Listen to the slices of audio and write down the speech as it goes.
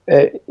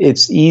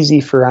it's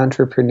easy for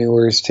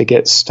entrepreneurs to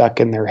get stuck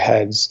in their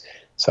heads.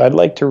 So I'd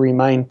like to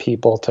remind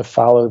people to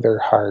follow their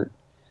heart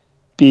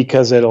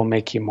because it'll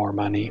make you more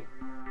money.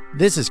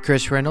 This is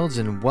Chris Reynolds,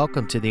 and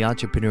welcome to the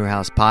Entrepreneur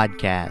House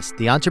podcast.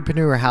 The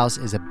Entrepreneur House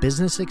is a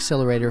business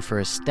accelerator for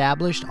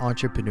established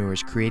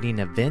entrepreneurs creating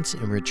events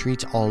and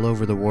retreats all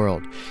over the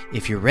world.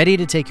 If you're ready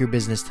to take your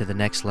business to the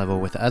next level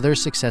with other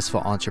successful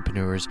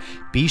entrepreneurs,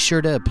 be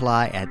sure to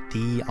apply at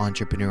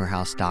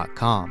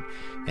theentrepreneurhouse.com.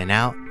 And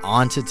now,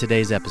 on to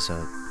today's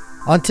episode.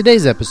 On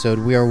today's episode,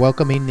 we are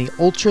welcoming the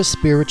ultra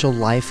spiritual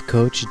life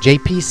coach,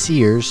 JP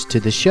Sears, to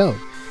the show.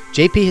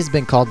 JP has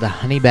been called the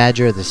honey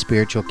badger of the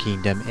spiritual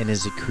kingdom and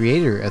is the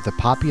creator of the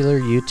popular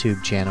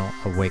YouTube channel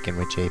Awaken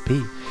with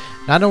JP.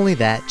 Not only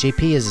that,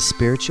 JP is a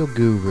spiritual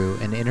guru,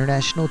 an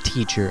international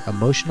teacher,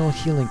 emotional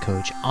healing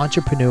coach,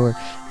 entrepreneur,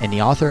 and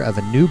the author of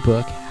a new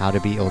book, How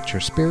to Be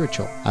Ultra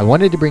Spiritual. I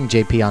wanted to bring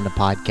JP on the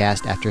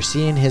podcast after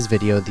seeing his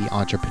video, The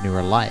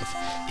Entrepreneur Life.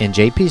 In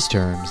JP's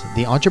terms,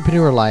 the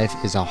entrepreneur life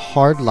is a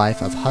hard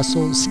life of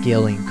hustle,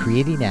 scaling,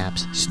 creating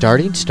apps,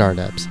 starting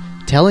startups,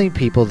 telling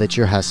people that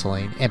you're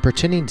hustling, and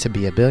pretending to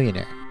be a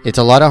billionaire. It's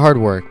a lot of hard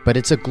work, but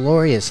it's a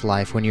glorious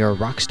life when you're a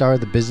rock star of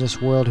the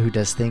business world who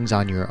does things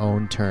on your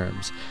own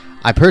terms.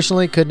 I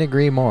personally couldn't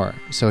agree more.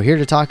 So here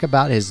to talk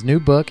about his new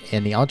book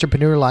and the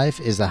entrepreneur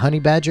life is the honey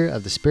badger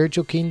of the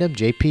spiritual kingdom,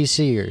 JP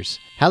Sears.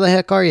 How the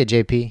heck are you,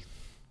 JP?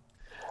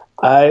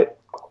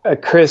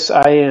 Chris,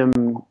 I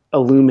am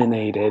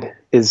illuminated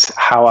is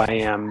how I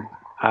am.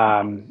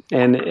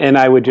 And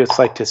I would just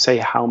like to say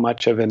how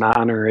much of an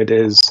honor it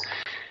is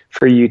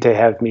for you to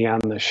have me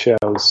on the show.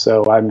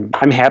 So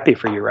I'm happy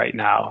for you right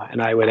now.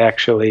 And I would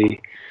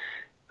actually,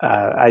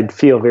 I'd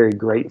feel very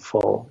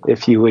grateful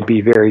if you would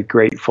be very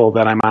grateful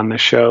that I'm on the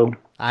show.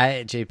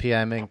 JP,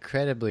 I'm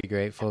incredibly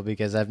grateful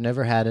because I've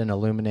never had an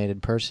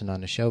illuminated person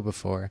on the show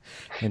before.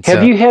 And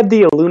have you had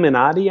the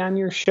Illuminati on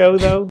your show,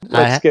 though?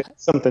 Let's get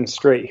something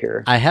straight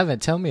here. I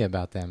haven't. Tell me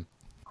about them.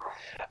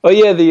 Oh,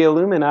 yeah, the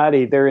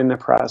Illuminati, they're in the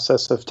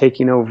process of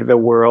taking over the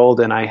world,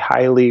 and I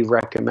highly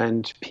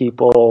recommend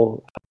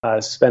people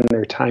spend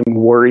their time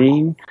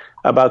worrying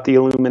about the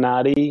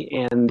Illuminati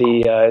and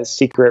the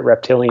secret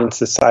reptilian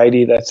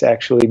society that's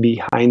actually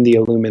behind the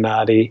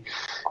Illuminati.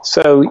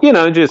 So,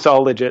 just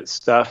all legit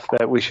stuff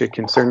that we should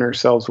concern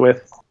ourselves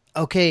with.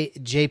 Okay,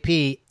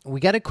 JP, we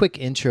got a quick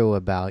intro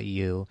about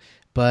you,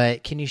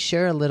 but can you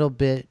share a little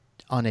bit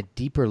on a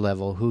deeper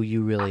level who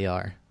you really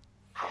are?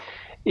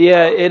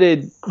 Yeah, at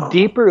a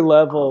deeper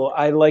level,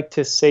 I like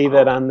to say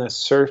that on the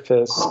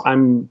surface,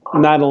 I'm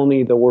not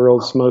only the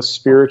world's most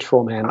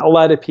spiritual man. A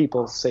lot of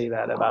people say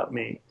that about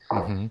me.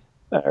 Mm-hmm.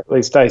 At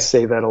least I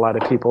say that a lot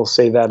of people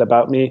say that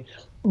about me.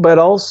 But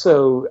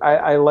also,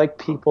 I like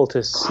people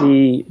to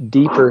see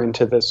deeper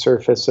into the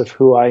surface of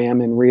who I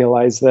am and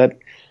realize that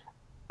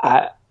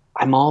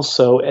I'm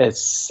also a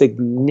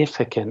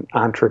significant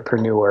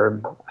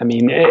entrepreneur. I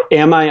mean,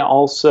 am I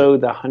also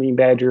the honey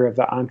badger of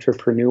the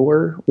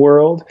entrepreneur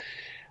world?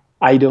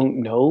 I don't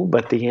know,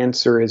 but the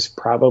answer is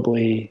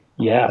probably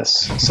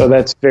yes. So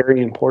that's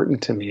very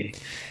important to me.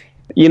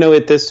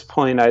 At this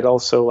point, I'd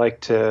also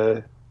like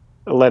to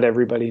let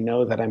everybody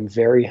know that I'm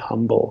very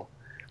humble.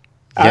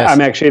 Yes. I'm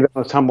actually the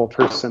most humble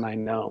person I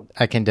know.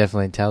 I can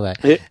definitely tell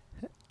that.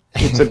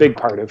 It's a big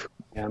part of who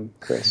I am,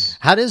 Chris.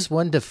 How does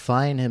one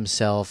define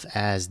himself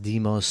as the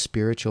most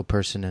spiritual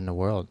person in the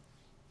world?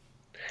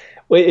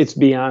 Well, it's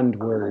beyond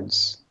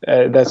words.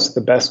 That's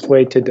the best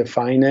way to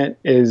define it,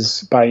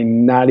 is by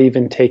not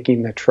even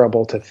taking the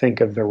trouble to think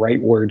of the right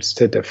words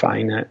to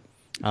define it.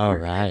 All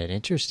right.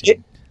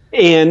 Interesting.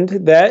 And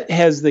that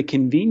has the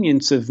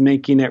convenience of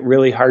making it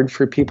really hard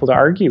for people to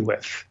argue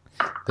with.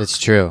 That's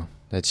true.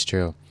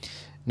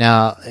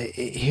 Now,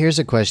 here's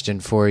a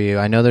question for you.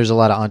 I know there's a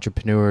lot of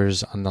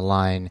entrepreneurs on the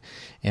line,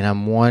 and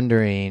I'm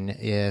wondering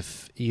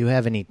if you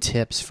have any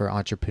tips for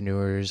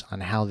entrepreneurs on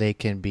how they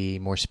can be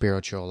more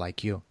spiritual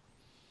like you.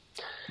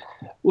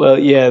 Well,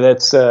 yeah,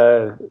 that's,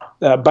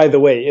 by the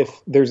way, if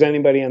there's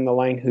anybody on the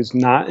line who's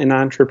not an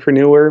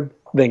entrepreneur,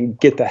 then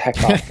get the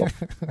heck off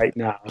right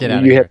now.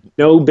 You have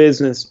no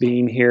business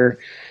being here.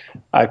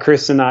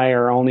 Chris and I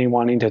are only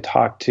wanting to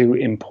talk to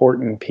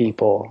important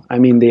people. I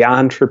mean, the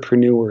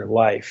entrepreneur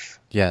life.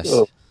 Yes.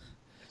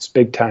 It's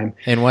big time.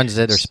 And ones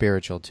that are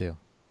spiritual too.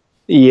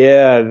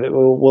 Yeah,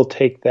 we'll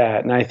take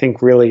that. And I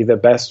think really the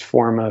best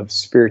form of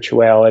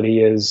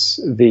spirituality is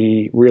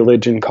the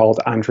religion called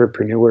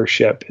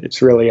entrepreneurship.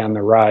 It's really on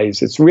the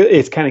rise.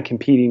 It's kind of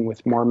competing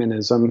with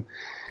Mormonism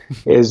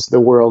is the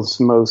world's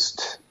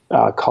most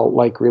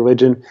cult-like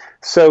religion.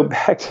 So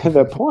back to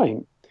the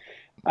point.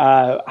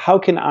 How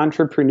can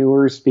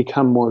entrepreneurs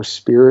become more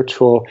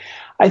spiritual?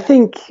 I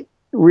think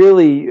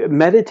really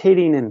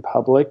meditating in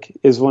public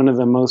is one of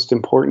the most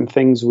important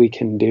things we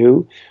can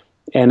do.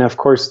 And of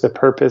course, the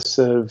purpose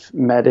of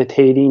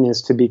meditating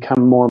is to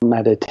become more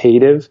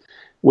meditative,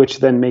 which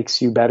then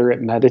makes you better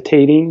at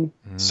meditating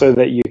so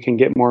that you can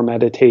get more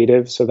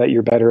meditative, so that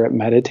you're better at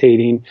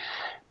meditating.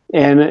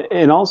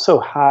 And also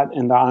hot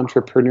in the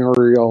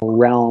entrepreneurial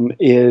realm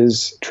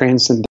is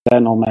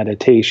transcendental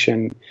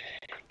meditation.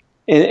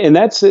 And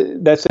that's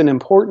an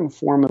important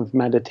form of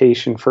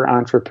meditation for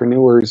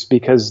entrepreneurs,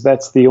 because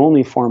that's the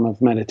only form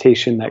of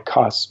meditation that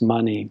costs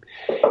money.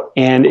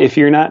 And if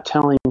you're not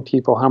telling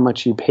people how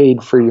much you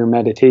paid for your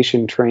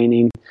meditation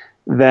training,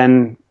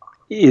 then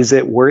is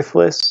it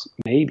worthless?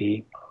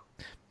 Maybe.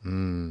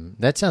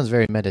 That sounds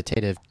very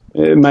meditative.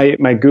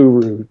 My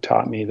guru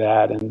taught me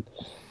that, and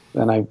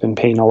then I've been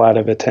paying a lot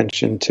of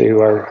attention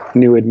to our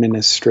new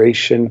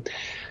administration.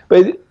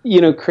 But,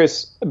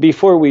 Chris,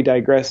 before we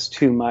digress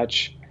too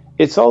much,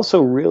 it's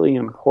also really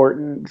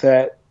important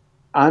that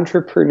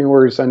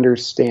entrepreneurs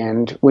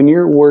understand when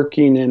you're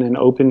working in an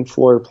open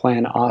floor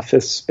plan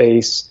office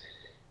space,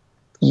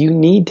 you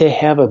need to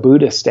have a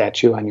Buddha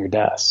statue on your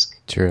desk.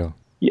 True.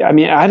 Yeah, I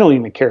mean, I don't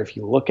even care if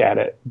you look at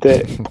it.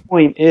 The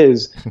point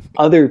is,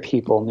 other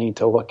people need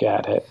to look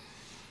at it.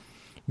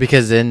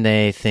 Because then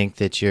they think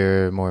that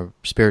you're more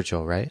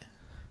spiritual, right?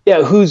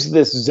 Yeah, who's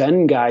this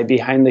Zen guy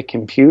behind the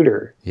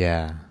computer?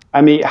 Yeah.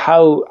 I mean,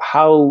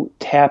 how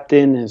tapped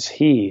in is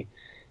he?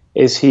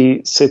 Is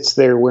he sits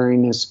there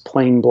wearing his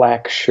plain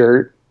black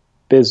shirt,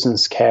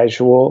 business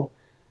casual?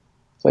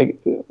 It's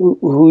like,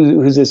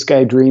 who's this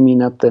guy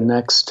dreaming up the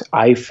next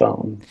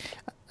iPhone?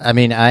 I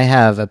mean, I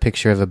have a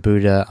picture of a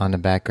Buddha on the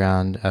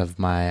background of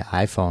my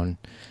iPhone,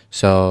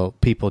 so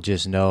people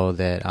just know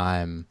that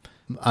I'm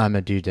a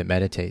dude that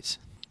meditates.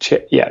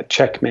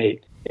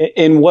 Checkmate.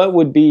 And what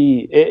would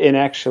be, and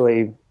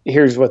actually,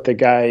 here's what the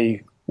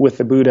guy with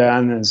the Buddha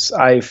on his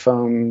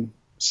iPhone,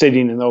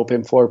 sitting in the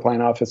open floor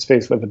plan office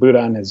space with the Buddha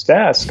on his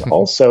desk,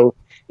 also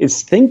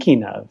is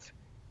thinking of.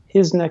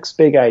 His next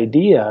big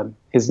idea,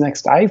 his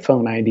next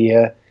iPhone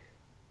idea,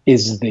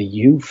 is the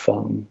U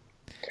phone.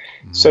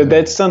 So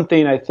that's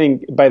something I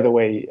think, by the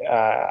way,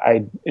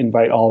 I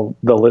invite all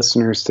the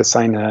listeners to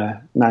sign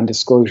a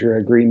non-disclosure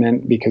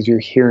agreement, because you're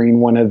hearing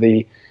one of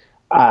the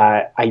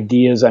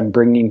ideas I'm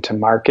bringing to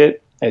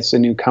market. It's a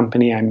new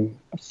company I'm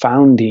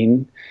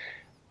founding,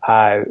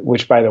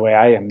 which, by the way,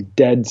 I am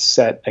dead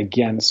set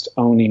against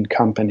owning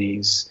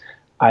companies.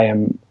 I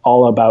am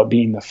all about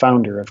being the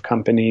founder of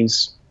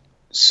companies.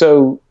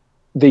 So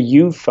the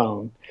U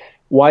phone,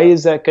 why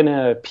is that going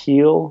to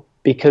appeal?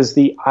 Because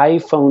the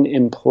iPhone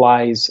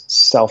implies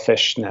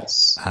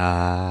selfishness.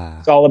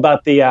 It's all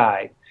about the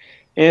I.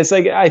 And it's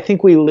like, I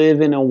think we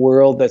live in a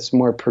world that's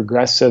more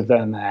progressive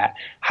than that.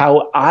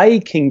 How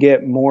I can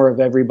get more of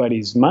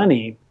everybody's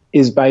money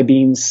is by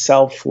being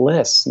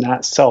selfless,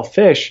 not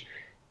selfish.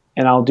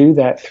 And I'll do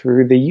that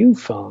through the U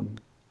phone.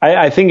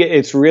 I think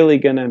it's really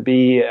going to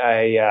be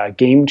a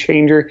game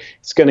changer.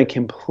 It's going to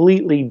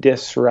completely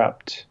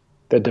disrupt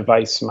the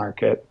device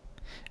market.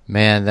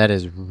 Man, that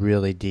is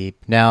really deep.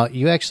 Now,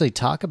 you actually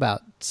talk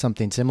about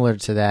something similar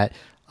to that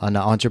on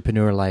the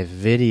Entrepreneur Life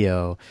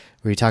video,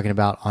 where you're talking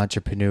about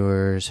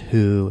entrepreneurs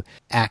who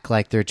act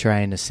like they're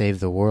trying to save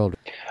the world.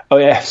 Oh,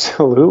 yeah,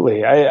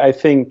 absolutely. I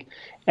think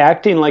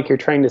acting like you're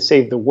trying to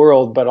save the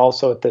world, but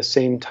also at the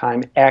same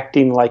time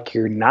acting like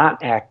you're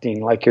not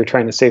acting like you're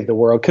trying to save the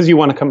world because you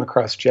want to come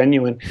across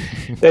genuine.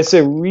 That's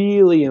a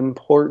really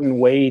important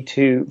way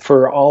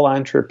for all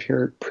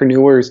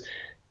entrepreneurs,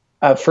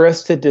 for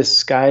us to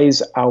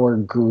disguise our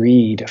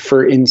greed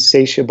for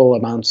insatiable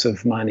amounts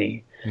of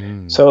money.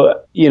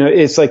 So,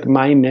 it's like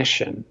my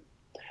mission.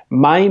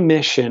 My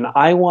mission,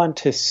 I want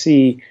to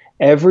see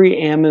every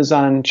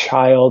Amazon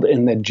child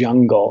in the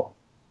jungle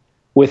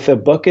with a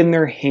book in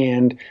their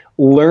hand,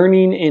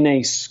 learning in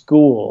a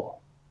school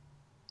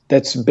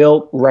that's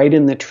built right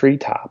in the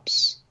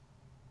treetops.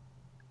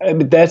 I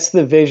mean, that's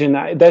the vision.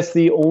 That's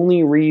the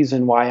only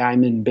reason why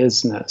I'm in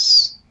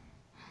business.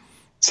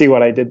 See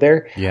what I did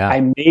there? Yeah. I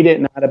made it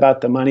not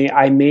about the money.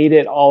 I made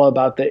it all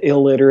about the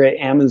illiterate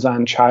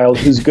Amazon child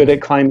who's good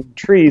at climbing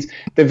trees,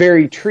 the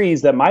very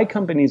trees that my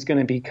company is going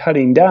to be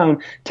cutting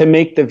down to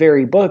make the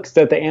very books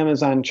that the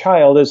Amazon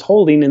child is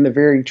holding in the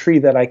very tree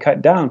that I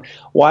cut down.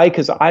 Why?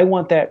 Because I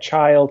want that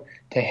child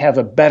to have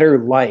a better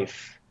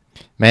life.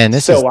 Man,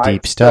 this is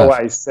deep stuff.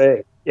 So I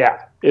say,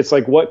 yeah, it's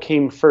like, what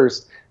came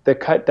first, the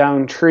cut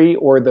down tree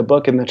or the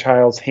book in the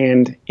child's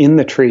hand in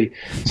the tree?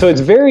 So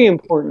it's very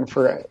important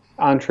for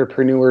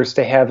entrepreneurs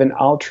to have an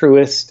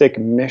altruistic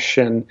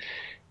mission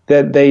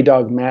that they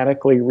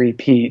dogmatically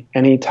repeat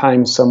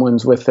anytime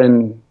someone's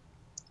within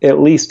at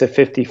least a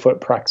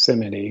 50-foot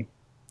proximity.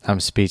 I'm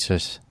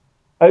speechless.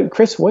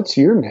 Chris, what's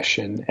your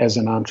mission as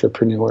an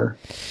entrepreneur?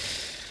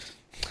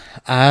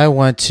 I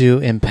want to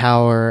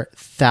empower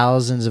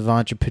thousands of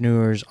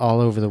entrepreneurs all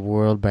over the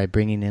world by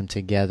bringing them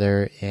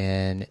together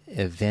in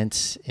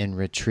events and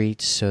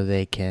retreats so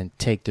they can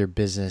take their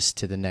business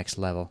to the next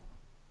level.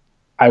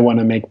 I want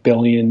to make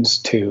billions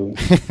too.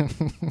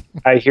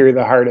 I hear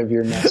the heart of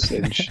your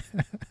message.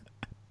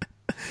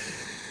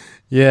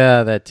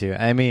 Yeah, that too.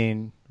 I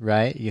mean,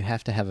 right? You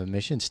have to have a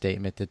mission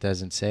statement that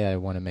doesn't say I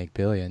want to make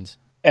billions.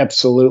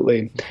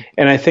 Absolutely.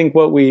 And I think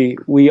what we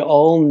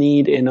all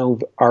need in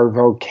our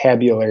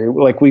vocabulary,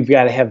 like we've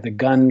got to have the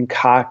gun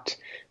cocked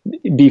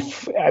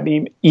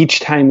each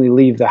time we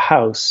leave the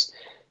house.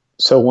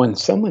 So when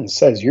someone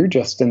says you're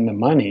just in the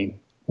money,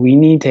 we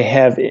need to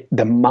have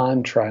the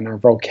mantra in our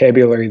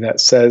vocabulary that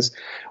says,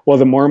 well,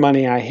 the more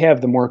money I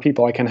have, the more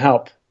people I can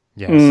help.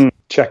 Yes.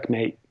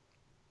 Checkmate.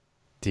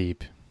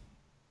 Deep.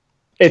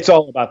 It's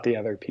all about the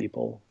other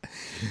people.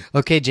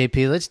 Okay,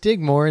 JP, let's dig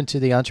more into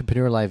the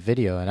Entrepreneur Life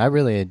video, and I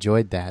really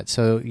enjoyed that.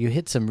 So you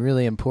hit some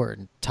really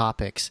important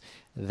topics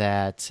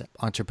that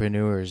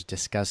entrepreneurs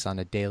discuss on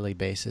a daily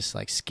basis,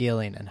 like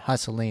scaling and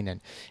hustling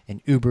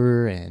and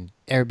Uber and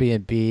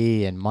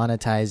Airbnb and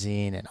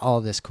monetizing and all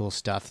this cool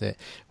stuff that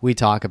we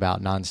talk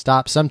about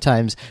nonstop.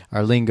 Sometimes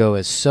our lingo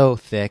is so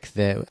thick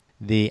that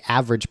the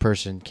average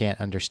person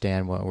can't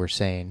understand what we're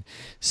saying.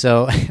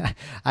 So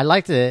I'd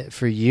like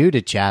for you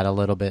to chat a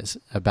little bit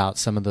about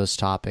some of those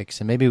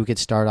topics, and maybe we could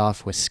start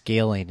off with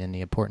scaling and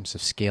the importance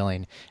of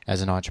scaling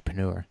as an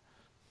entrepreneur.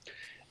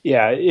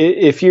 Yeah,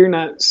 if you're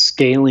not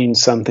scaling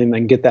something,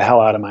 then get the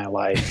hell out of my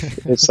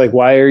life. It's like,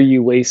 why are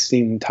you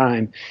wasting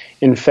time?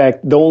 In fact,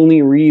 the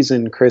only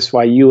reason, Chris,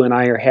 why you and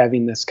I are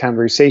having this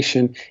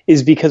conversation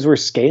is because we're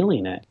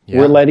scaling it. Yeah.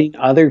 We're letting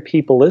other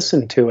people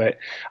listen to it.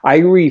 I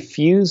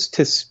refuse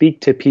to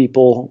speak to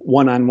people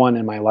one-on-one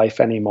in my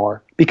life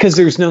anymore because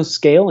there's no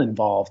scale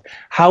involved.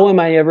 How am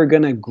I ever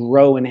going to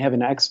grow and have an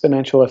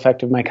exponential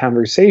effect of my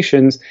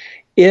conversations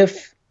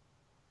if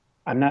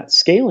I'm not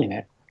scaling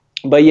it?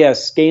 But yeah,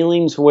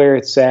 scaling's where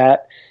it's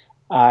at.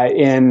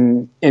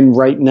 And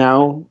right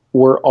now,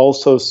 we're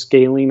also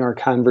scaling our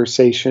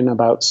conversation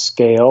about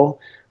scale.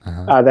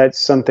 That's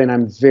something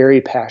I'm very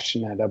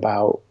passionate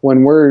about.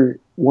 When we're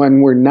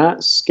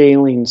not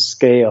scaling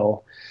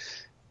scale,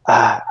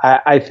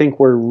 I think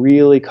we're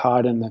really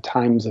caught in the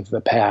times of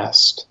the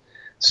past.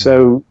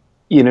 So,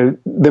 the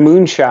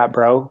moonshot,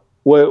 bro.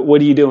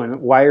 What are you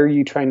doing? Why are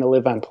you trying to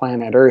live on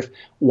planet Earth?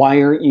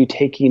 Why aren't you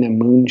taking a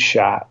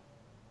moonshot?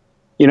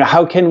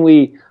 How can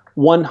we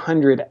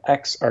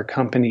 100x our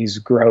company's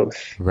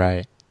growth?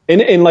 Right.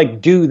 And like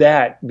do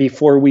that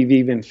before we've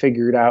even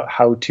figured out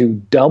how to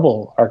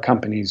double our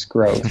company's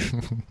growth.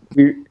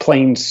 We're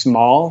playing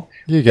small.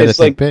 You got to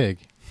think big.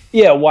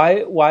 Yeah.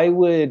 Why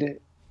would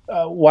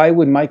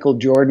Michael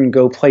Jordan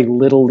go play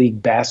Little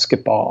League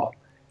basketball?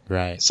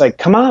 Right. It's like,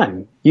 come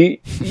on,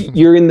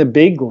 you're in the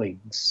big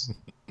leagues.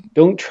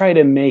 Don't try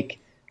to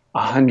make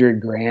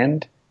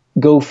 $100,000.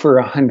 Go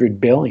for $100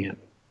 billion.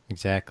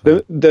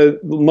 Exactly.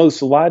 The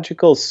most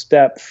logical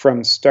step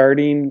from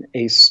starting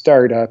a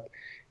startup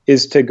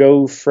is to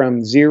go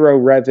from zero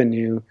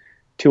revenue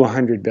to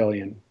 $100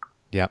 billion.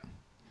 Yep.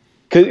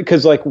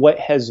 Because like, what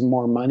has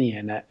more money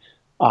in it,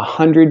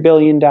 $100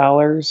 billion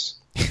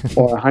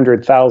or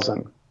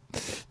 100,000?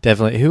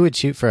 Definitely. Who would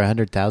shoot for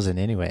 100,000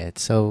 anyway?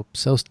 It's so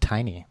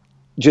tiny.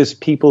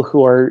 Just people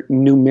who are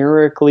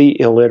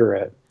numerically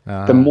illiterate.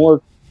 The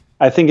more,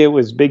 I think it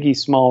was Biggie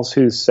Smalls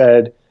who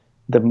said,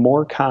 the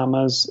more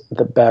commas,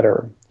 the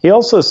better. He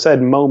also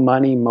said, "Mo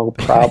money, mo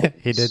problems."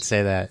 He did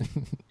say that.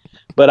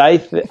 But I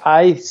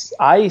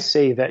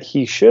say that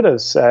he should have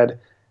said,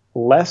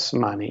 "Less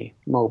money,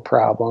 mo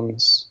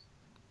problems."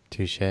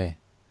 Touché.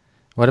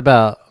 What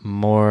about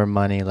more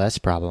money, less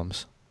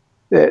problems?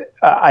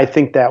 I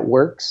think that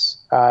works,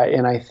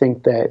 and I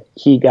think that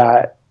he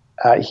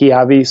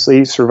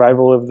obviously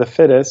survival of the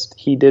fittest.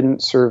 He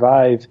didn't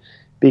survive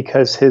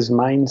because his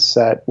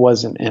mindset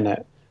wasn't in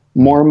it.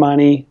 More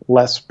money,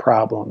 less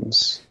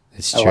problems.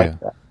 It's true. Like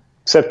that.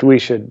 Except we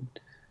should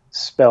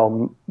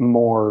spell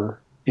more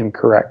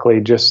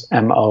incorrectly, just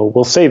M-O.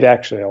 We'll save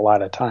actually a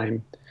lot of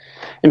time.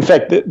 In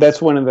fact,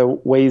 that's one of the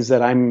ways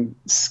that I'm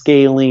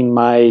scaling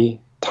my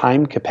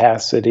time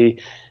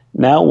capacity.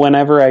 Now,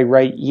 whenever I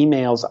write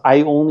emails,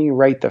 I only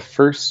write the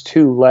first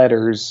two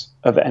letters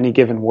of any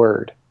given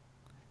word.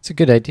 It's a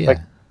good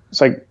idea. It's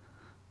like,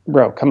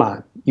 bro, come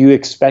on. You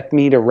expect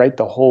me to write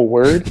the whole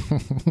word?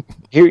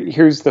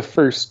 Here's the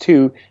first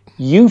two.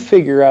 You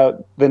figure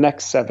out the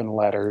next 7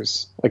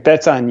 letters. Like,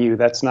 that's on you.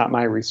 That's not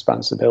my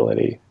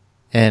responsibility.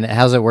 And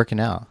how's it working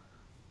out?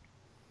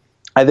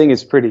 I think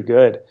it's pretty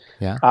good.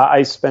 Yeah.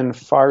 I spend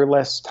far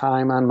less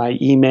time on my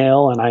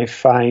email, and I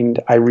find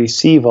I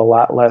receive a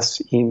lot less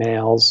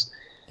emails.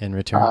 In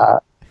return?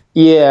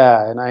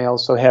 Yeah, and I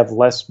also have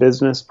less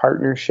business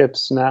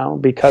partnerships now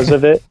because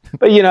of it.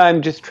 But,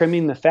 I'm just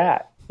trimming the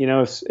fat.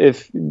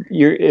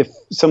 If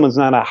someone's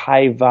not a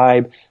high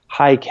vibe,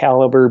 high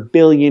caliber,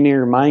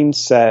 billionaire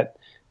mindset,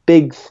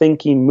 big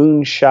thinking,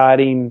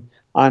 moonshotting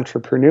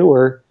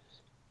entrepreneur,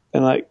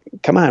 and like,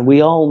 come on, we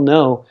all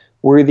know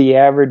we're the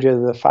average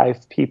of the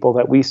 5 people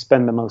that we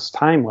spend the most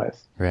time with.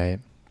 Right.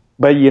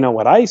 But you know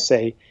what I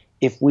say?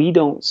 If we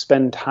don't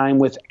spend time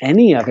with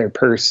any other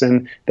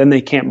person, then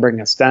they can't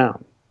bring us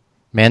down.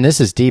 Man, this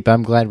is deep.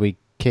 I'm glad we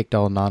kicked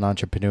all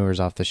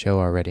non-entrepreneurs off the show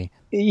already.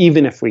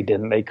 Even if we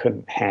didn't, they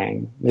couldn't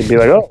hang. They'd be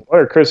like, "Oh, what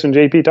are Chris and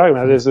JP talking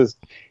about?"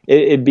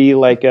 It'd be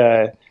like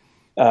a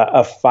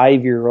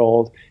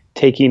 5-year-old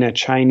taking a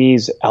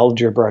Chinese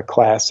algebra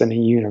class in a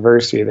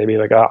university. They'd be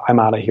like, "Oh, I'm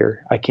out of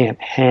here. I can't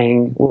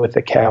hang with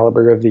the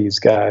caliber of these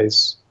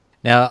guys."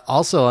 Now,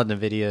 also on the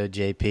video,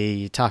 JP,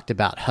 you talked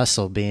about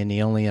hustle being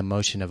the only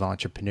emotion of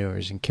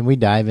entrepreneurs. And can we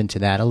dive into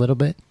that a little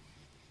bit?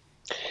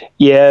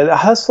 Yeah, the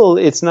hustle,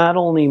 it's not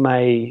only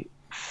my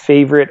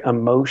favorite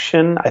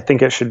emotion. I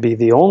think it should be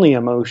the only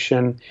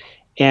emotion.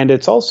 And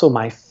it's also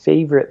my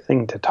favorite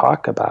thing to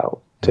talk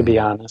about, to be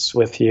honest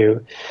with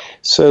you.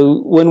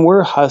 So when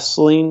we're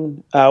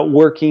hustling,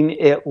 working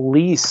at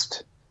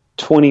least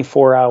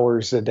 24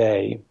 hours a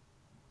day,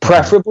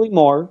 preferably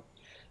more,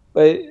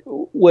 but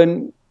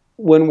when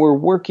we're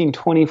working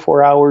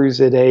 24 hours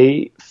a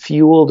day,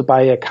 fueled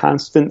by a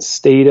constant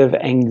state of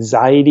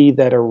anxiety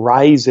that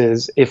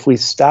arises if we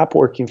stop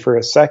working for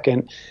a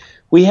second,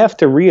 we have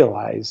to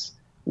realize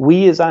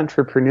we as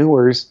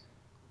entrepreneurs,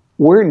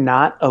 we're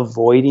not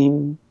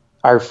avoiding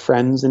our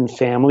friends and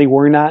family.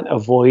 We're not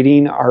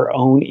avoiding our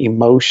own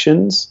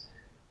emotions.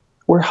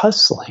 We're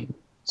hustling.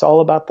 It's all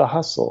about the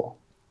hustle.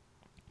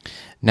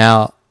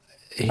 Now,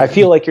 I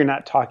feel like you're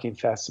not talking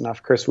fast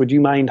enough, Chris. Would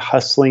you mind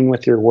hustling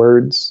with your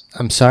words?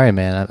 I'm sorry,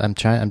 man. I'm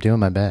trying. I'm doing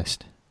my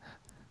best.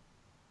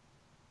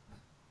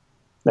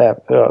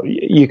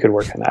 You could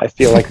work on that. I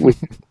feel like we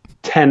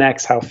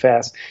 10x how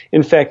fast.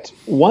 In fact,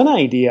 one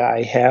idea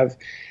I have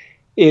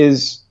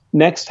is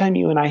next time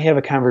you and I have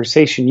a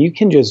conversation, you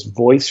can just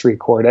voice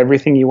record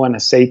everything you want to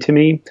say to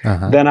me.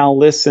 Then I'll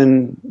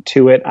listen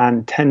to it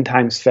on 10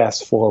 times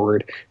fast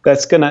forward.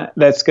 That's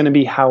gonna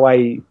be how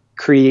I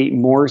create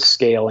more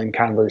scale in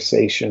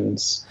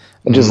conversations.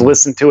 And just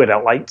listen to it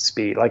at light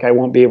speed. Like I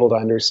won't be able to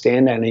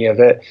understand any of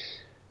it.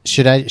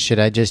 Should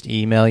I just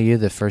email you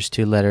the first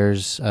 2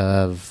 letters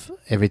of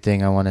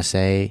everything I want to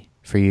say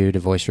for you to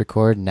voice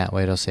record, and that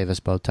way it'll save us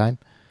both time?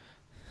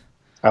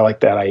 I like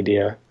that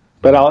idea.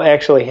 But I'll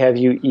actually have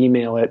you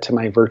email it to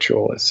my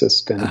virtual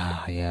assistant.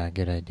 Oh, yeah,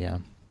 good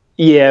idea.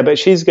 Yeah, but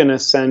she's going to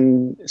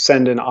send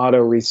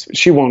an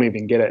she won't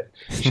even get it.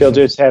 She'll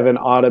just have an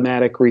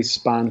automatic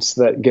response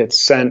that gets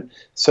sent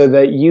so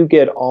that you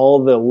get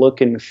all the look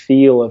and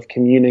feel of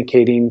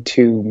communicating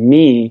to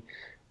me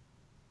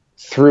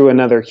through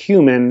another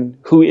human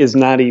who is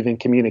not even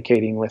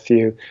communicating with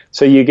you.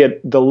 So you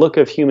get the look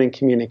of human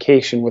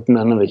communication with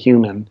none of the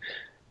human.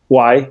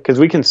 Why? Because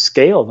we can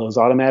scale those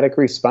automatic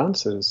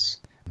responses.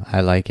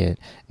 I like it.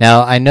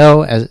 Now, I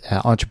know as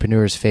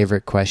entrepreneurs'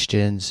 favorite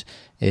question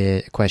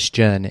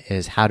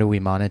is how do we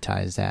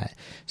monetize that?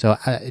 So,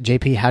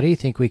 JP, how do you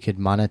think we could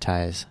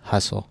monetize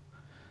hustle?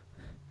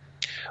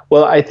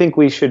 Well, I think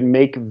we should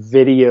make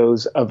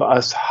videos of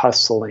us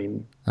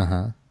hustling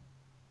and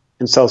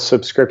sell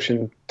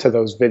subscription to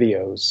those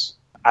videos,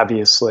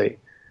 obviously.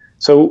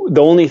 So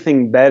the only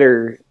thing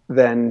better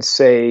than,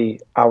 say,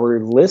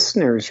 our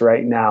listeners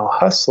right now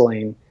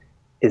hustling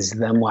is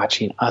them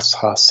watching us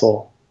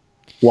hustle.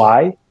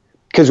 Why?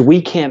 Because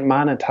we can't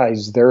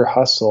monetize their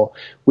hustle.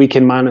 We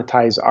can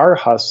monetize our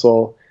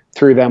hustle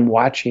through them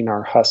watching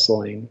our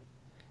hustling.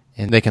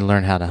 And they can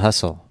learn how to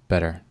hustle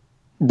better.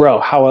 Bro,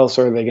 how else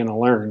are they going to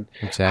learn?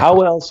 Exactly.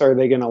 How else are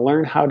they going to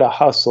learn how to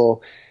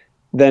hustle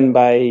than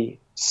by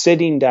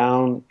sitting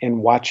down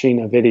and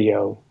watching a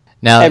video?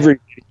 Now, every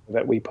video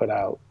that we put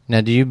out. Now,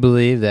 do you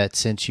believe that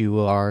since you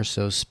are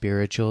so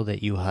spiritual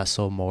that you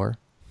hustle more?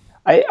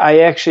 I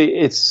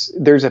actually,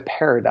 there's a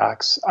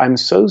paradox. I'm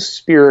so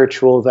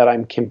spiritual that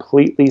I'm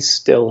completely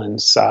still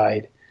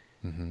inside.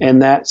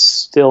 And that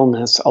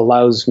stillness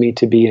allows me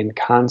to be in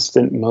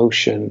constant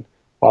motion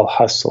while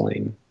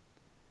hustling.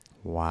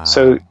 Wow.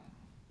 So,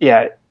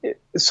 yeah.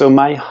 So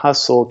my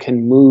hustle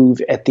can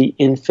move at the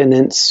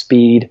infinite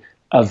speed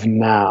of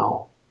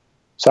now.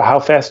 So how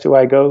fast do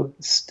I go?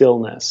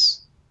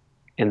 Stillness.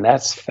 And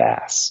that's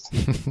fast.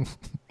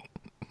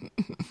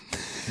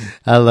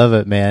 I love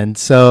it, man.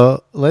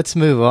 So let's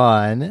move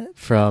on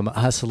from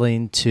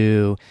hustling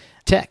to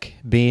tech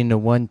being the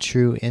one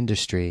true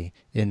industry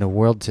in the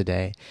world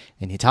today.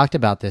 And he talked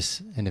about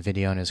this in a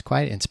video and it's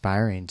quite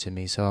inspiring to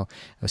me. So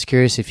I was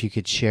curious if you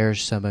could share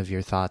some of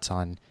your thoughts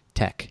on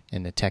tech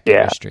in the tech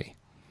industry.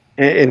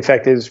 In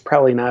fact, it was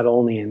probably not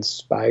only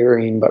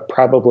inspiring, but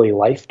probably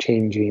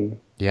life-changing.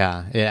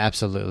 Yeah, it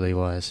absolutely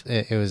was.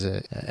 It was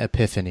an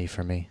epiphany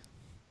for me.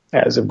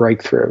 As a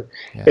breakthrough.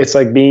 Yeah. It's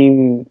like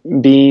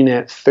being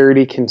at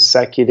 30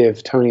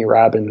 consecutive Tony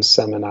Robbins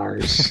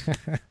seminars.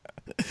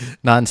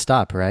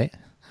 Nonstop, right?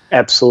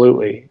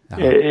 Absolutely.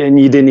 Uh-huh. And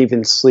you didn't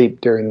even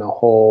sleep during the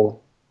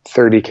whole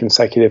 30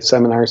 consecutive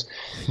seminars.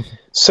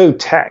 So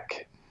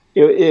tech,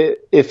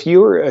 if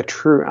you're a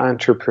true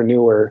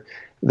entrepreneur,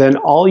 then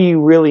all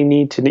you really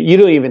need to know, you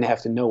don't even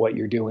have to know what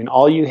you're doing.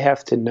 All you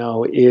have to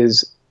know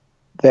is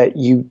that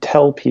you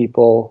tell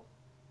people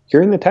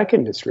you're in the tech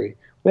industry.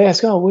 They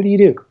ask, oh, what do you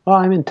do? Oh,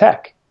 I'm in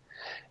tech.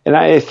 And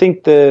I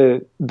think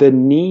the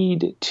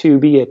need to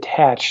be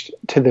attached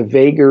to the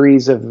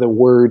vagaries of the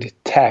word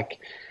tech,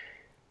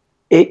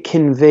 it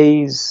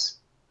conveys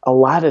a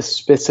lot of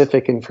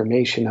specific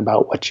information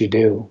about what you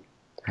do.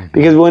 Mm-hmm.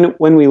 Because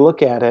when we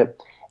look at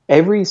it,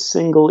 every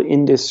single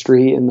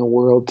industry in the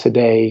world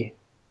today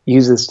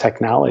uses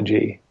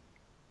technology.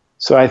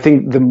 So I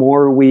think the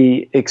more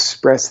we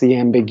express the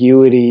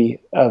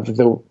ambiguity of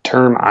the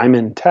term I'm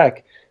in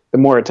tech, the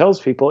more it tells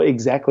people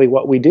exactly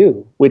what we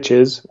do, which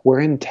is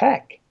we're in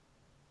tech.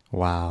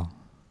 Wow.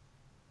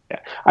 Yeah.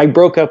 I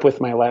broke up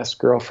with my last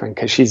girlfriend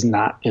because she's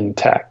not in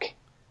tech.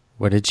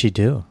 What did she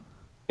do?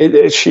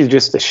 She's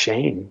just a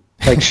shame.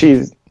 Like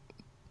she's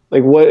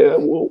like,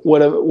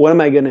 what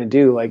am I going to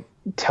do? Like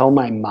tell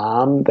my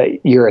mom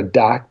that you're a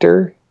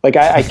doctor? Like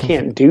I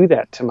can't do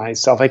that to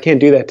myself. I can't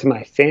do that to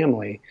my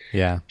family.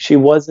 Yeah. She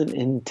wasn't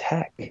in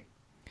tech.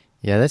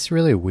 Yeah, that's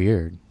really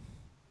weird.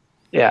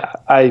 Yeah,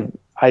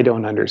 I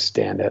don't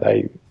understand it.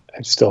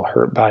 I'm still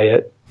hurt by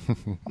it.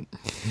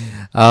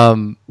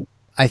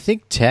 I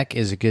think tech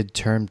is a good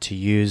term to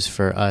use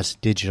for us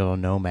digital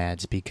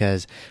nomads,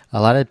 because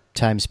a lot of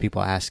times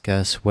people ask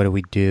us, what do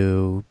we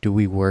do? Do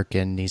we work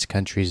in these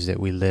countries that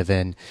we live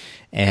in?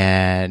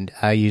 And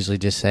I usually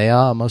just say,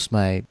 oh, most of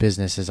my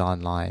business is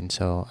online,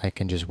 so I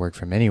can just work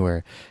from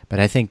anywhere. But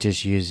I think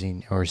just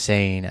using or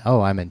saying,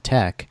 oh, I'm in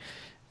tech,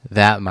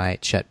 that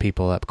might shut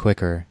people up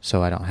quicker,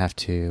 so I don't have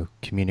to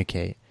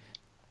communicate.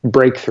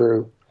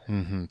 Breakthrough.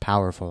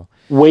 Powerful.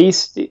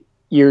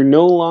 You're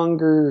no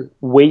longer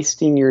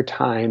wasting your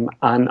time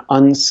on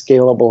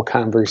unscalable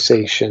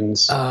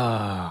conversations.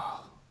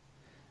 Oh,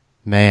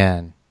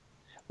 man.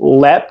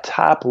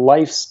 Laptop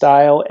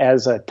lifestyle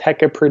as a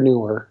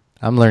techapreneur.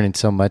 I'm learning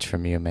so much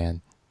from you,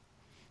 man.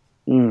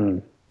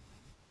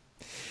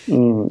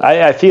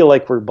 I feel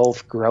like we're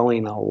both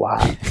growing a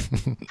lot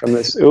from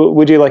this.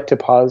 Would you like to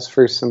pause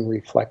for some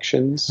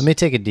reflections? Let me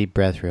take a deep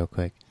breath real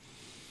quick.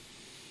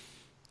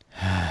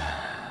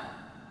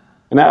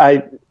 And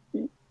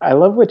I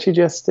love what you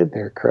just did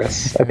there,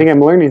 Chris. I think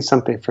I'm learning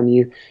something from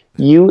you.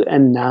 You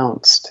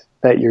announced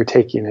that you're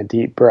taking a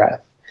deep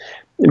breath,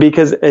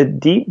 because a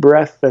deep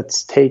breath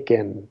that's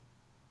taken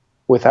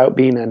without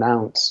being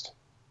announced,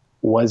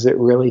 was it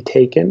really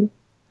taken?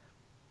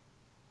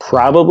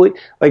 Probably.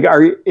 Like,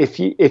 if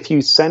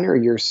you center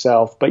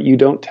yourself, but you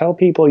don't tell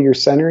people you're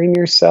centering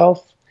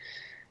yourself,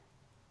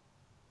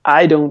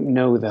 I don't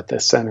know that the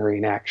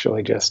centering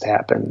actually just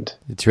happened.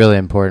 It's really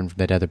important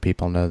that other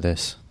people know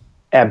this.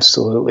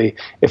 Absolutely.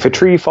 If a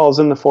tree falls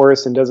in the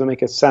forest and doesn't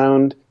make a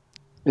sound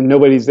and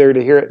nobody's there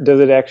to hear it, does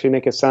it actually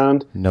make a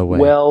sound? No way.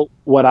 Well,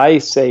 what I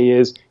say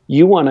is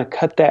you want to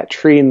cut that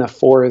tree in the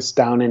forest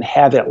down and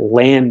have it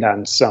land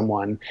on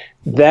someone.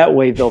 That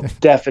way they'll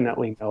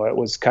definitely know it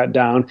was cut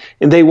down,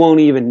 and they won't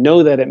even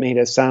know that it made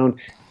a sound.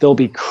 They'll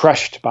be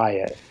crushed by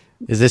it.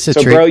 Is this a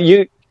so, tree? Bro,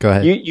 Go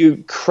ahead.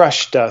 You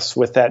crushed us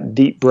with that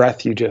deep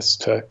breath you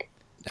just took.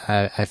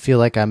 I feel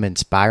like I'm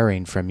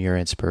inspiring from your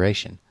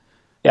inspiration.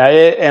 Yeah,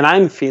 and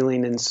I'm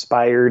feeling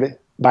inspired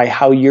by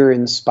how you're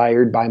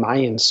inspired by my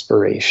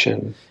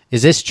inspiration.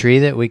 Is this tree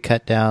that we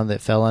cut down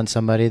that fell on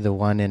somebody the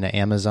one in the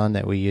Amazon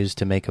that we used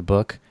to make a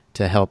book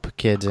to help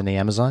kids in the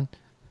Amazon?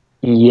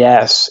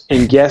 Yes,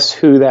 and guess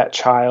who that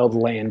child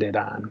landed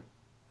on?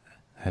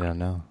 I don't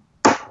know.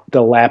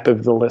 The lap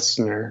of the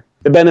listener.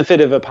 The benefit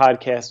of a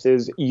podcast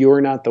is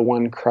you're not the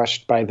one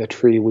crushed by the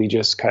tree we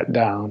just cut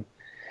down.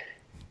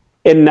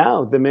 And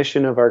now the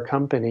mission of our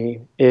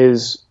company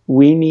is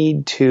we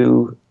need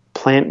to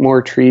plant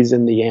more trees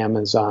in the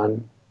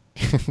Amazon.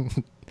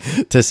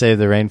 To save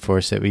the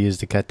rainforest that we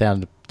used to cut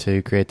down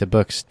to create the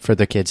books for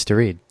the kids to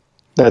read.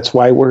 That's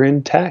why we're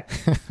in tech.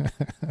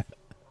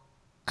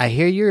 I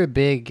hear you're a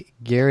big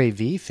Gary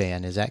Vee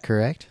fan. Is that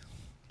correct?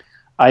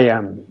 I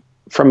am.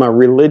 From a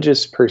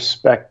religious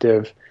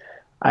perspective,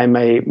 I'm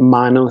a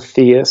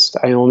monotheist.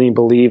 I only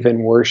believe in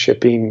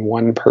worshiping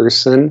one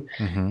person.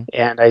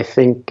 And I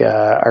think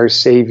our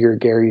Savior,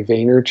 Gary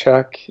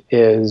Vaynerchuk,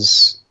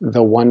 is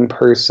the one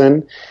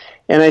person.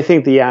 And I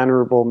think the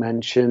honorable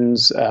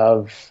mentions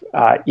of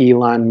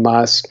Elon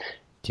Musk,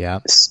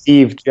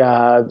 Steve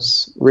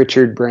Jobs,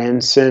 Richard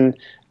Branson,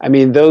 I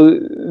mean,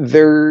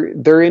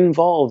 they're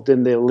involved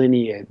in the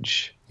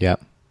lineage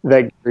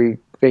that Gary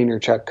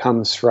Vaynerchuk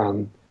comes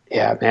from.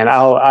 Yeah, man,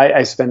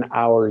 I spend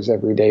hours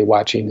every day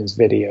watching his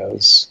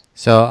videos.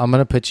 So I'm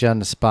going to put you on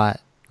the spot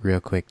real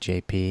quick,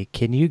 JP.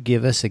 Can you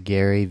give us a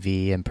Gary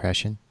Vee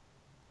impression?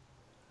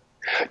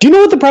 Do you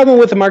know what the problem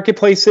with the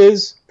marketplace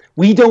is?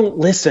 We don't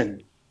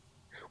listen.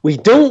 We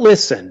don't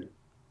listen.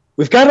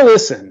 We've got to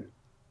listen.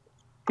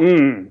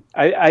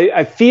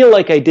 I feel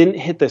like I didn't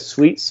hit the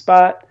sweet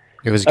spot.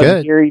 It was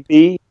good. Gary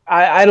Vee.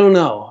 I don't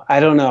know.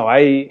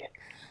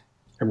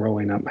 I'm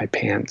rolling up my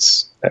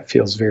pants. That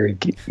feels very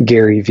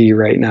Gary Vee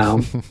right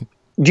now.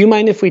 Do you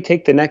mind if we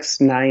take the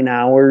next 9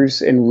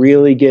 hours and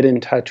really get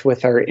in touch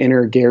with our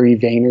inner Gary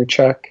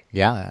Vaynerchuk?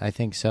 Yeah, I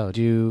think so.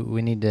 Do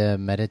we need to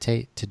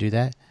meditate to do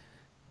that?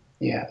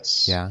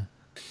 Yes. Yeah.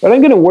 But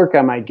I'm going to work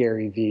on my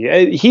Gary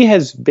Vee. He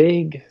has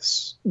big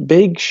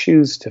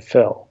shoes to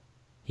fill.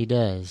 He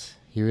does.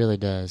 He really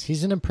does.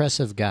 He's an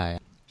impressive guy.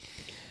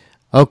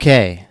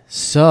 Okay,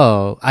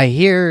 so I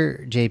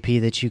hear, JP,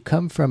 that you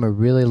come from a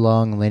really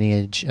long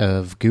lineage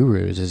of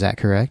gurus. Is that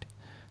correct?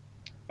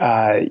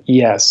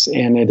 Yes,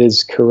 and it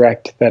is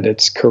correct that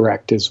it's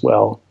correct as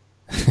well.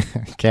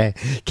 Okay.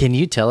 Can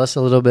you tell us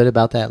a little bit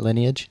about that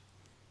lineage?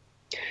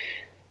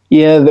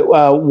 Yeah,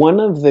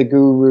 one of the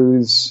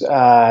gurus,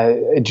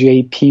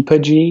 Jay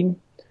Peepaji,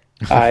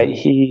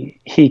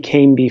 he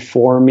came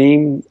before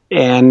me,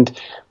 and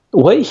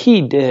what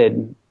he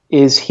did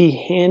is he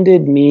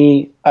handed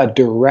me a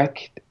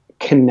direct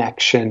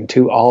connection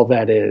to all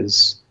that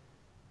is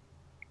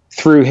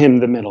through him,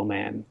 the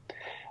middleman.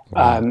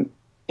 Wow.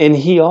 And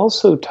he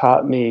also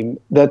taught me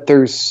that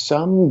there's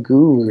some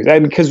gurus,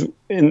 because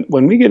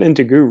when we get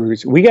into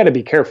gurus, we got to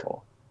be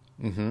careful.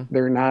 Mm-hmm.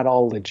 They're not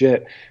all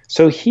legit.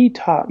 So he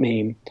taught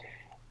me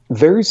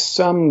there's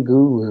some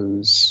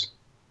gurus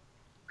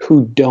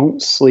who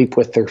don't sleep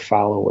with their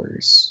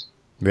followers.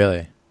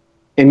 Really?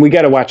 And we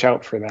got to watch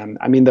out for them.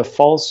 I mean, the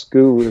false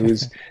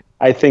gurus,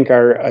 I think,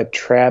 are a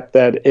trap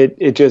that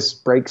it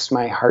just breaks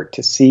my heart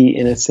to see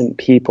innocent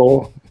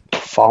people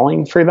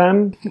falling for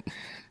them.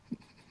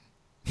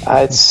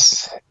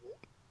 It's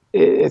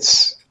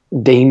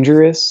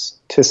dangerous,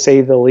 to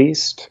say the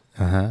least.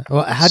 Uh-huh.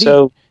 Well, how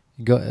do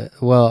you go?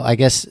 Well, I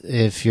guess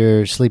if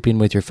you're sleeping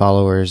with your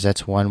followers,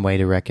 that's one way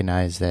to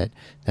recognize that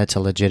that's a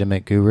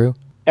legitimate guru.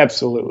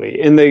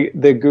 Absolutely. And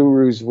the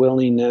guru's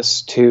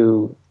willingness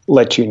to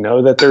let you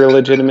know that they're a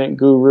legitimate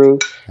guru,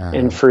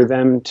 and for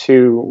them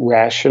to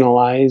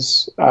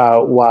rationalize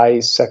why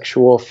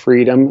sexual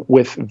freedom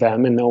with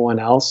them and no one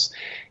else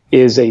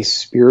is a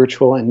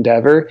spiritual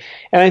endeavor.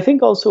 And I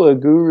think also a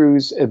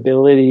guru's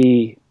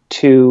ability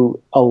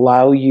to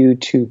allow you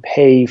to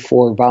pay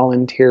for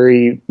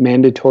voluntary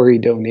mandatory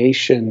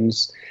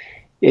donations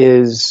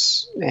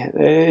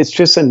it's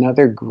just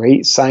another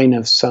great sign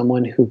of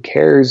someone who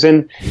cares.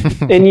 And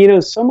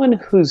someone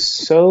who's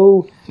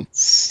so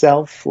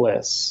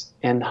selfless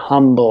and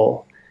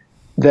humble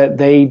that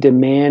they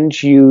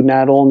demand you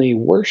not only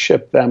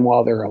worship them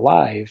while they're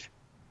alive,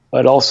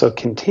 but also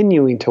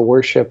continuing to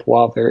worship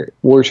while they're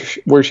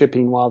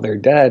worshiping while they're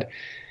dead.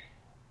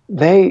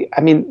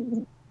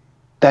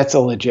 That's a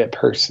legit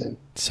person.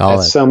 Solid.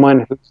 That's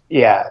someone who,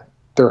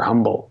 they're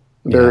humble.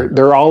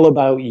 They're all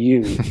about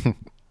you.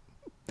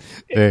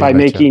 By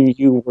making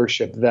you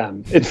worship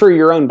them. It's for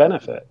your own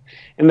benefit.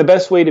 And the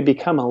best way to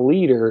become a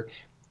leader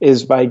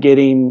is by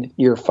getting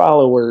your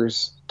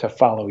followers to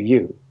follow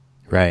you.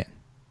 Right.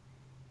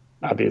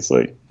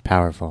 Obviously.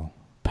 Powerful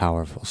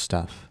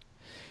stuff.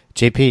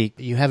 JP,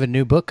 you have a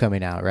new book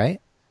coming out,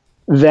 right?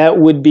 That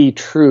would be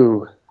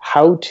true.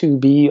 How to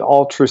be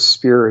ultra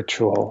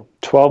spiritual.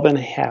 12 and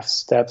a half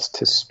steps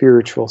to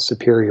spiritual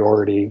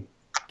superiority.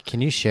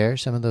 Can you share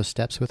some of those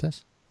steps with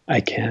us?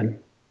 I can.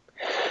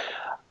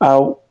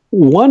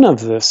 One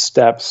of the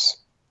steps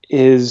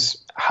is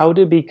how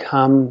to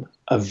become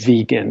a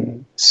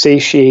vegan,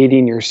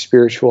 satiating your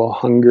spiritual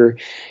hunger.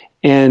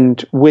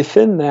 And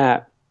within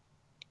that,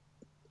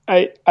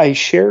 I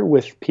share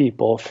with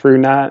people through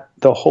not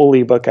the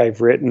holy book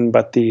I've written,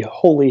 but the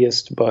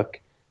holiest book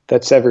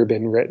that's ever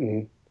been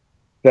written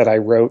that I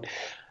wrote.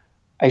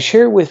 I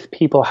share with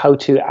people how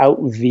to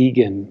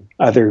out-vegan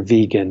other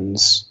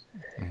vegans.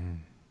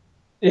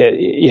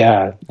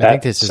 I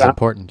think this is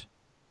important.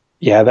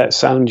 Yeah, that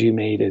sound you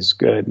made is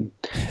good.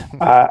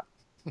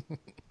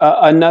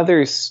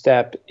 Another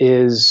step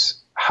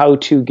is how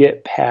to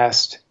get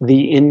past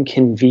the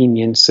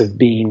inconvenience of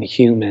being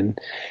human.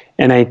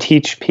 And I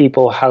teach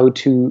people how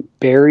to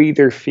bury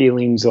their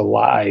feelings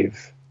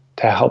alive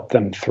to help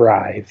them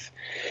thrive.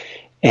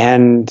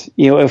 And,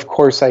 of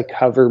course, I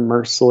cover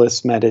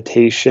merciless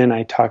meditation.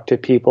 I talk to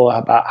people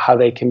about how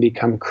they can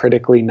become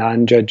critically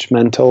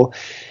non-judgmental.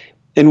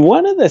 And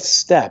one of the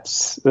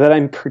steps that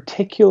I'm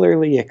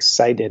particularly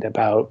excited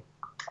about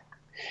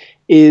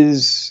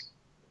is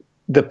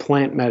the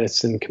plant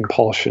medicine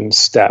compulsion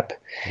step.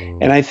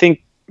 And I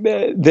think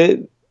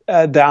the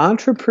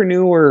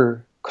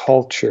entrepreneur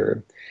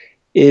culture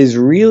is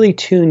really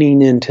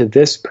tuning into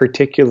this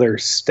particular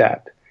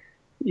step.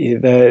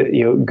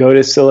 Go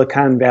to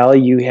Silicon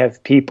Valley, you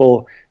have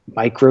people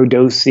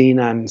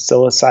microdosing on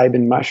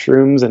psilocybin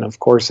mushrooms, and of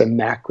course a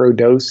macro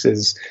dose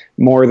is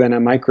more than a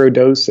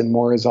microdose, and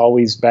more is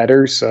always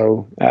better,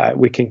 so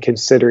we can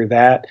consider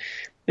that.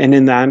 And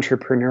in the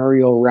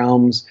entrepreneurial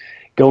realms,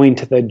 going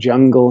to the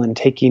jungle and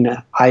taking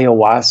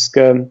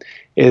ayahuasca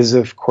is,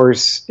 of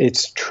course,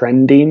 it's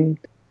trending.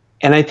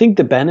 And I think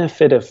the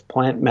benefit of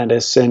plant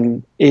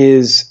medicine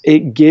is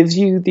it gives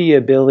you the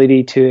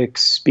ability to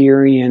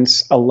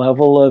experience a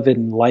level of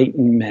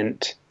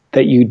enlightenment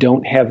that you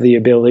don't have the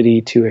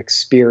ability to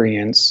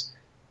experience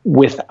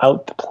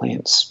without the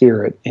plant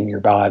spirit in your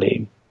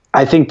body.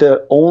 I think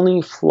the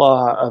only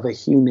flaw of a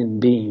human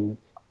being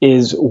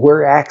is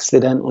we're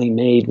accidentally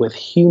made with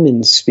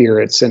human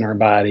spirits in our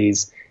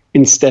bodies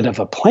instead of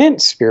a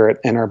plant spirit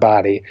in our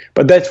body.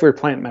 But that's where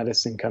plant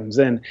medicine comes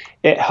in.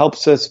 It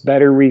helps us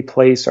better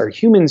replace our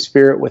human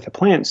spirit with a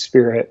plant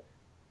spirit,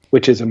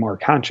 which is a more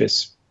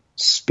conscious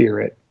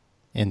spirit.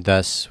 And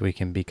thus we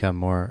can become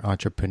more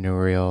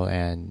entrepreneurial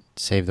and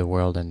save the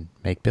world and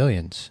make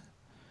billions.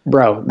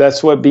 Bro,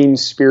 that's what being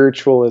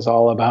spiritual is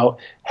all about.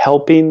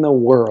 Helping the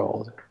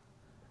world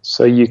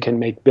so you can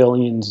make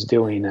billions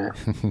doing it.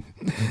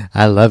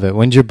 I love it.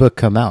 When's your book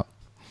come out?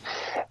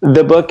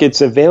 The book,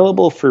 it's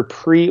available for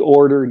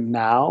pre-order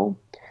now.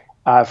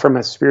 From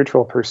a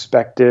spiritual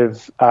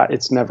perspective,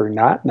 it's never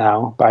not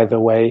now, by the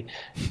way.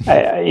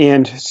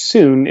 And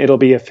soon it'll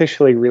be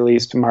officially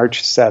released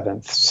March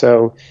 7th.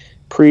 So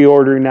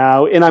pre-order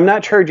now. And I'm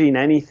not charging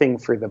anything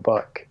for the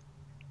book.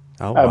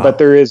 Oh, wow. But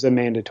there is a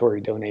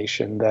mandatory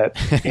donation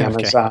that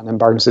Amazon and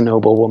Barnes &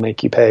 Noble will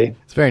make you pay.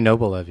 It's very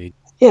noble of you.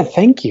 Yeah,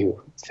 thank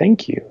you.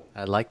 Thank you.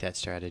 I like that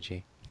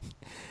strategy.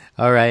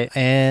 All right.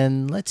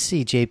 And let's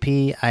see,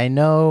 JP, I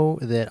know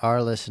that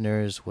our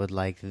listeners would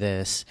like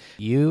this.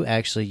 You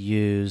actually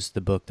use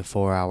the book, The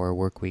 4-Hour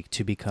Workweek,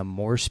 to become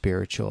more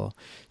spiritual.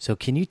 So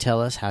can you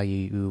tell us how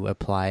you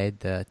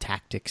applied the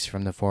tactics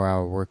from the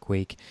 4-Hour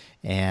Workweek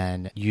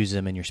and use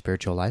them in your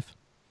spiritual life?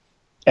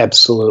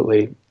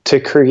 Absolutely. To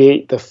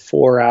create the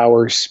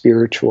 4-hour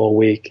spiritual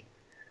week.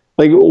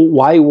 Like,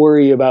 why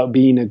worry about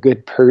being a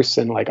good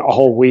person like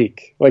all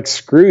week? Like,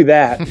 screw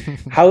that.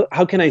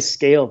 How can I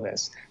scale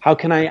this? How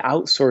can I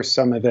outsource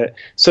some of it?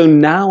 So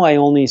now I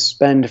only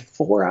spend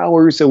 4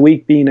 hours a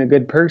week being a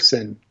good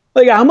person.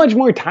 Like, how much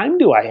more time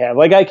do I have?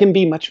 Like, I can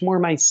be much more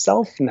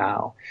myself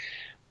now.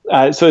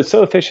 So it's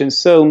so efficient.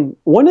 So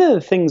one of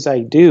the things I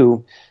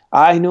do,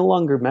 I no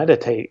longer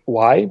meditate.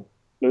 Why?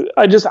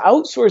 I just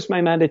outsource my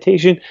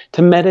meditation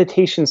to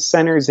meditation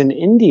centers in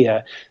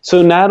India.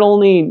 So not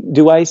only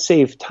do I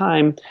save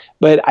time,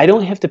 but I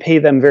don't have to pay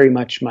them very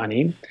much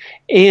money.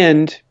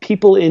 And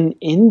people in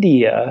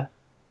India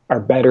are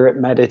better at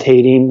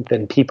meditating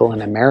than people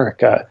in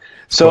America.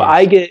 So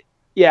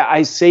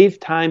I save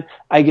time.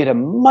 I get a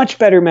much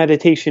better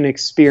meditation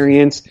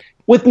experience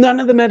with none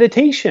of the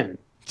meditation.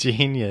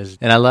 Genius.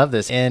 And I love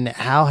this. And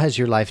how has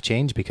your life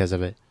changed because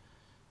of it?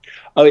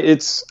 Oh,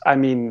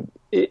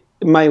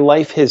 my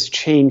life has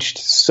changed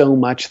so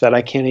much that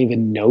I can't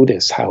even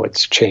notice how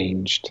it's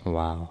changed.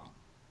 Wow.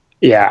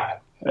 Yeah,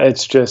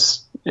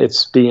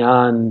 it's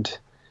beyond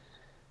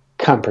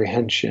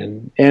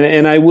comprehension.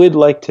 And I would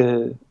like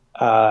to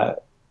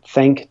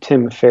thank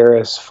Tim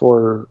Ferriss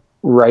for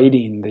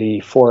writing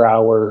the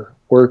 4-hour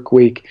work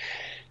week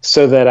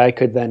so that I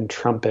could then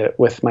trumpet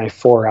with my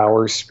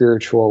 4-hour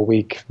spiritual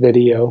week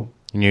video.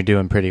 And you're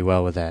doing pretty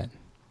well with that.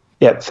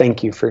 Yeah,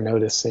 thank you for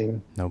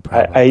noticing. No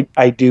problem.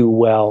 I do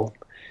well.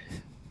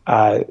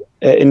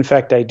 In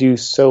fact, I do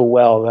so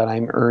well that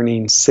I'm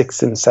earning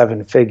 6 and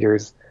 7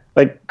 figures.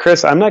 Like,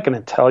 Chris, I'm not going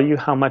to tell you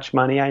how much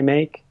money I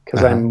make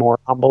because I'm more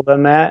humble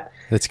than that.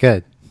 That's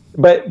good.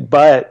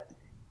 But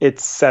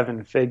it's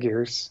 7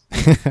 figures.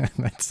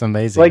 That's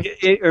amazing. Like,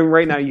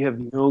 right now, you have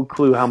no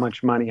clue how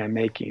much money I'm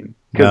making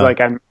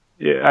because,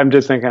 I'm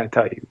just not going to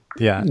tell you.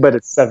 Yeah. But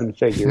it's 7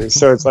 figures,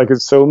 so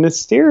it's so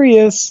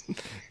mysterious.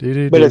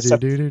 But it's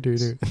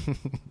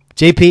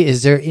JP,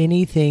 is there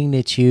anything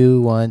that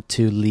you want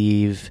to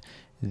leave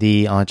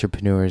the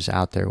entrepreneurs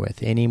out there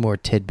with? Any more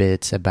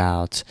tidbits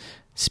about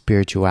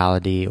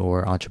spirituality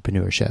or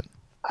entrepreneurship?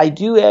 I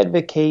do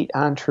advocate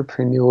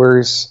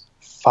entrepreneurs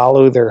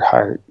follow their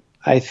heart.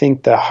 I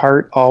think the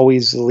heart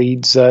always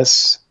leads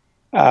us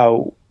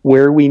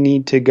where we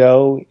need to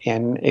go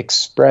and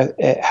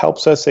it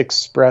helps us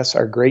express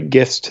our great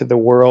gifts to the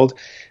world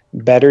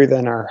better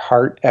than our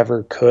heart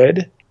ever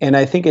could. And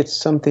I think it's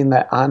something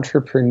that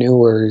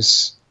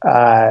entrepreneurs,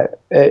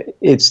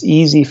 it's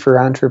easy for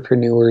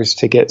entrepreneurs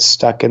to get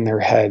stuck in their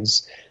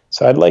heads.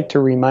 So I'd like to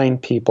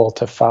remind people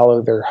to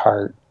follow their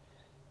heart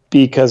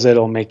because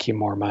it'll make you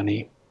more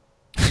money.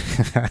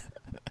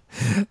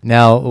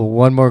 Now,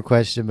 one more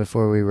question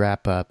before we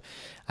wrap up.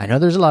 I know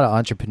there's a lot of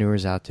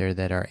entrepreneurs out there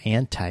that are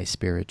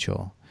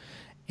anti-spiritual.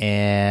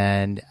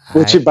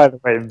 Which, by the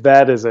way,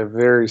 that is a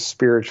very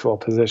spiritual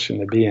position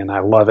to be in. I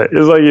love it.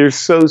 It's like you're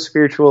so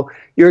spiritual.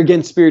 You're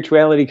against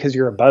spirituality because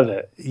you're above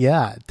it.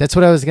 Yeah, that's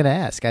what I was going to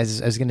ask. I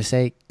was going to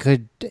say,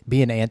 could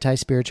being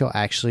anti-spiritual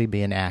actually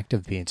be an act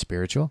of being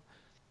spiritual?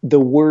 The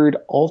word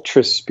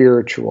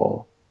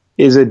ultra-spiritual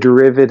is a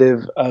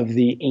derivative of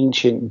the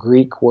ancient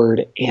Greek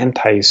word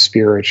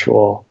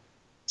anti-spiritual.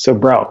 So,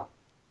 bro,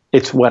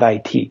 it's what I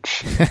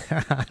teach.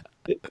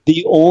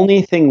 The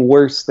only thing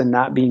worse than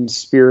not being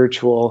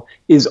spiritual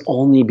is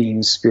only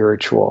being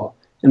spiritual.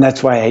 And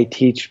that's why I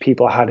teach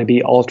people how to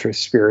be ultra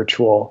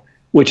spiritual,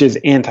 which is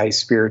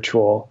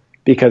anti-spiritual,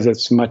 because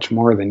it's much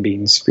more than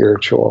being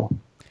spiritual.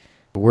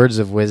 Words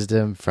of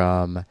wisdom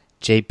from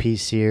JP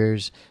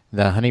Sears,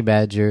 the honey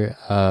badger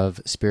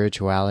of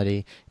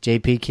spirituality.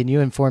 JP, can you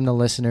inform the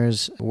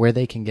listeners where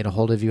they can get a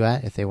hold of you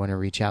at if they want to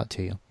reach out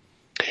to you?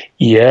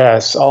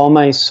 Yes, all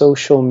my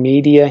social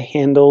media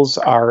handles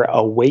are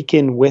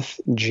Awaken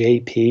with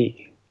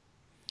JP.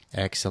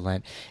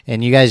 Excellent.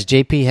 And you guys,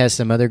 JP has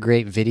some other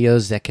great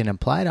videos that can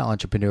apply to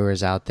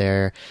entrepreneurs out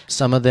there.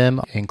 Some of them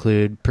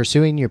include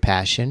pursuing your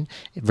passion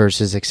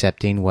versus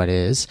accepting what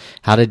is,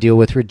 how to deal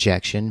with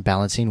rejection,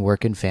 balancing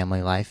work and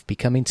family life,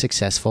 becoming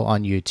successful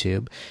on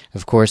YouTube.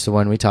 Of course, the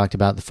one we talked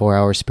about, the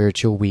 4-hour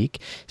spiritual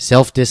week,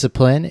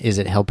 self-discipline, is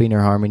it helping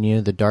or harming you,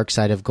 the dark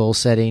side of goal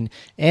setting,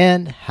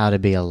 and how to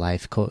be a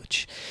life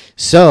coach.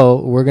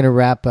 So we're going to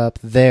wrap up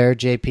there.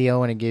 JP, I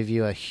want to give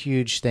you a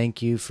huge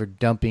thank you for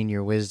dumping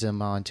your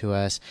wisdom onto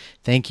us.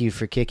 Thank you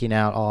for kicking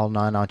out all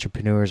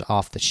non-entrepreneurs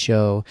off the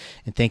show.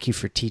 And thank you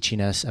for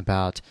teaching us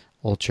about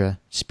ultra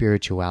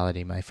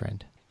spirituality, my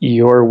friend.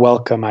 You're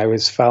welcome. I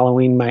was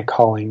following my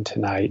calling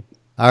tonight.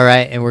 All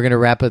right. And we're going to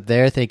wrap up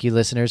there. Thank you,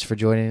 listeners, for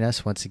joining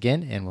us once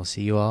again. And we'll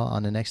see you all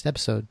on the next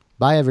episode.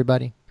 Bye,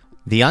 everybody.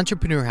 The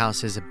Entrepreneur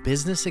House is a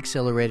business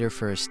accelerator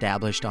for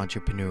established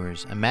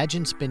entrepreneurs.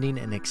 Imagine spending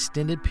an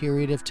extended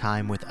period of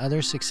time with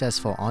other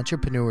successful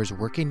entrepreneurs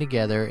working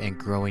together and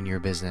growing your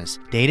business.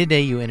 Day to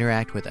day, you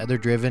interact with other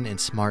driven and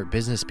smart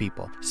business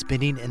people.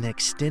 Spending an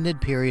extended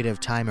period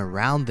of time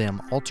around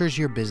them alters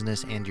your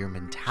business and your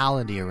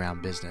mentality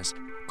around business.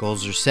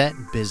 Goals are set,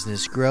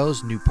 business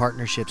grows, new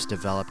partnerships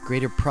develop,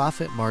 greater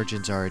profit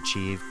margins are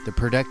achieved, the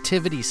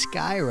productivity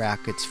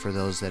skyrockets for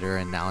those that are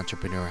in the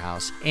Entrepreneur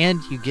House,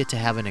 and you get to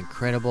have an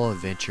incredible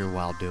adventure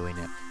while doing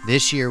it.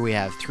 This year we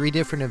have 3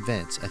 different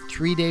events, a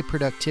 3-day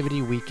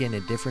productivity weekend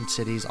in different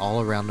cities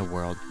all around the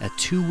world, a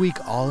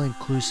 2-week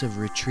all-inclusive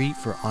retreat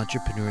for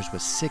entrepreneurs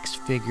with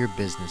 6-figure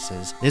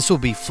businesses. This will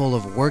be full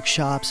of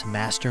workshops,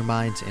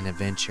 masterminds, and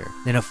adventure.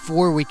 Then a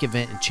 4-week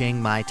event in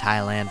Chiang Mai,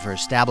 Thailand for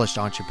established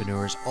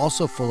entrepreneurs,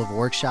 also full of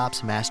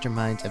workshops,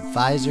 masterminds,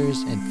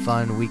 advisors, and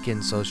fun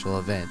weekend social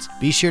events.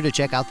 Be sure to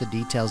check out the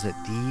details at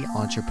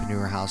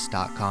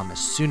theentrepreneurhouse.com as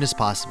soon as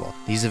possible.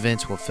 These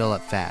events will fill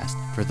up fast.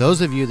 For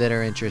those of you that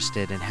are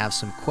interested and have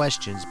some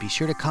questions, be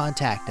sure to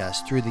contact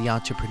us through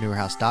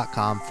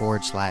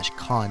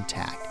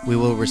theentrepreneurhouse.com/contact. We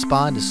will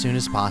respond as soon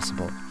as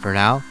possible. For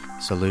now,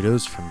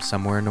 saludos from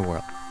somewhere in the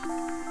world.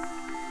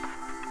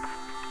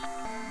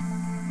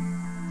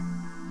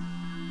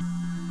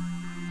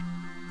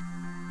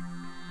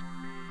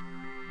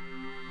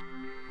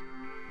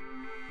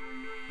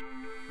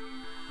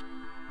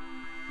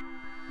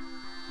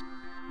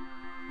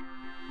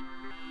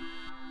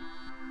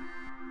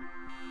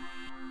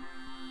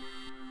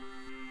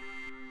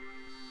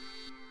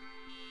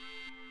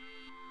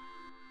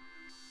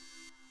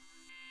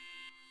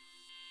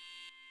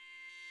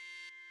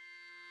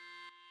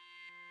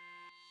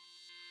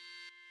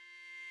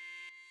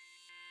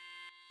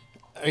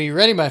 Are you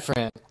ready, my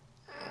friend?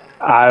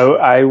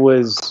 I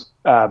was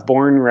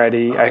born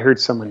ready. I heard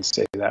someone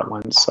say that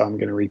once, so I'm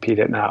going to repeat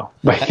it now.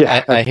 But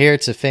yeah, I hear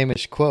it's a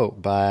famous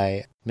quote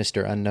by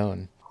Mr.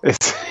 Unknown.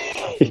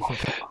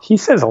 He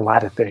says a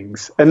lot of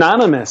things.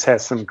 Anonymous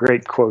has some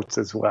great quotes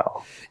as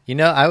well. You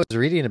know, I was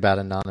reading about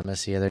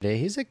Anonymous the other day.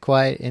 He's a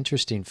quite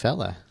interesting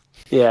fella.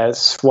 Yeah,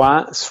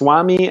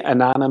 Swami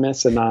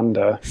Anonymous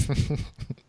Ananda.